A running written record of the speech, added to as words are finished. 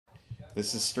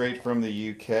This is straight from the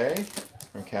UK,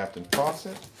 from Captain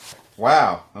Fawcett.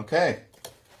 Wow, okay.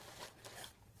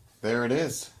 There it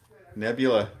is.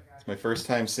 Nebula. It's my first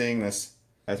time seeing this.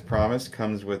 As promised,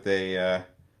 comes with a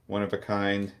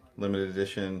one-of-a-kind limited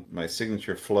edition, my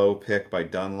signature flow pick by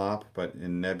Dunlop, but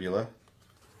in Nebula.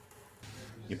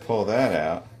 You pull that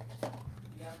out,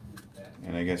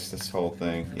 and I guess this whole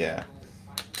thing, yeah.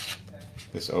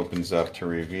 This opens up to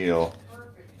reveal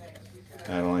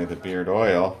not only the beard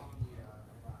oil,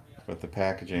 but the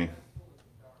packaging.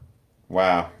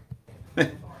 Wow.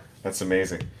 That's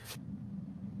amazing.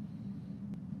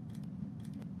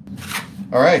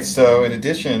 Alright, so in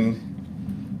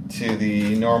addition to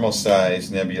the normal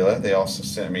size Nebula, they also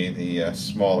sent me the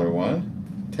smaller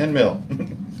one, 10 mil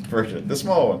version, the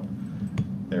small one.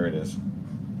 There it is.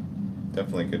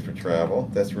 Definitely good for travel.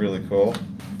 That's really cool.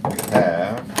 We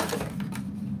have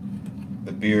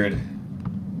the beard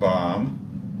balm.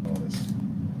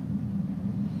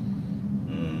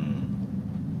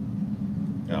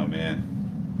 Oh man,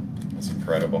 that's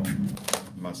incredible.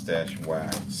 Mustache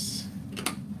wax.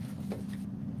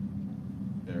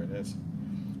 There it is.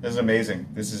 This is amazing.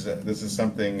 This is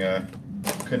something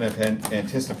couldn't have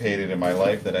anticipated in my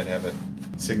life, that I'd have a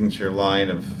signature line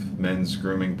of men's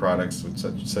grooming products with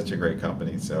such a great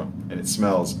company. So, and it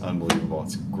smells unbelievable.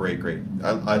 It's great.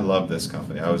 I love this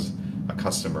company. I was a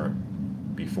customer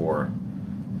before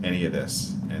any of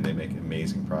this, and they make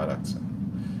amazing products.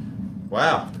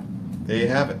 Wow, there you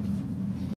have it.